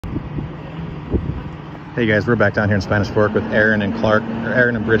Hey guys, we're back down here in Spanish Fork with Aaron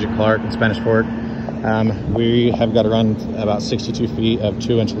and Bridget Clark in Spanish Fork. We have got to run about 62 feet of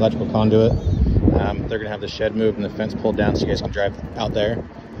 2-inch electrical conduit. They're gonna have the shed moved and the fence pulled down so you guys can drive out there.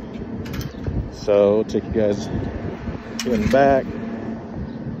 So take you guys in the back.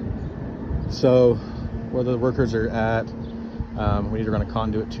 So where the workers are at, we need to run a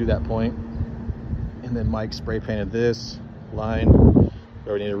conduit to that point. And then Mike spray painted this line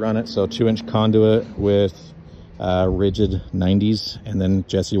where we need to run it. So 2-inch conduit with rigid 90s, and then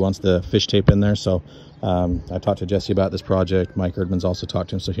Jesse wants the fish tape in there. So I talked to Jesse about this project. Mike Erdman's also talked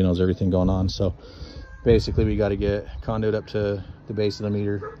to him, so he knows everything going on. So basically we got to get conduit up to the base of the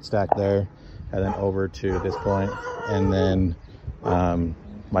meter stack there, and then over to this point, and then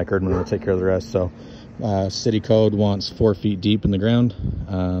Mike Erdman will take care of the rest. So city code wants 4 feet deep in the ground.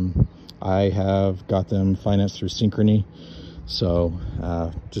 I have got them financed through Synchrony. So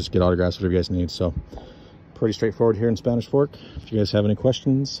just get autographs, whatever you guys need. So pretty straightforward here in Spanish Fork. If you guys have any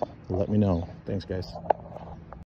questions, let me know. Thanks guys.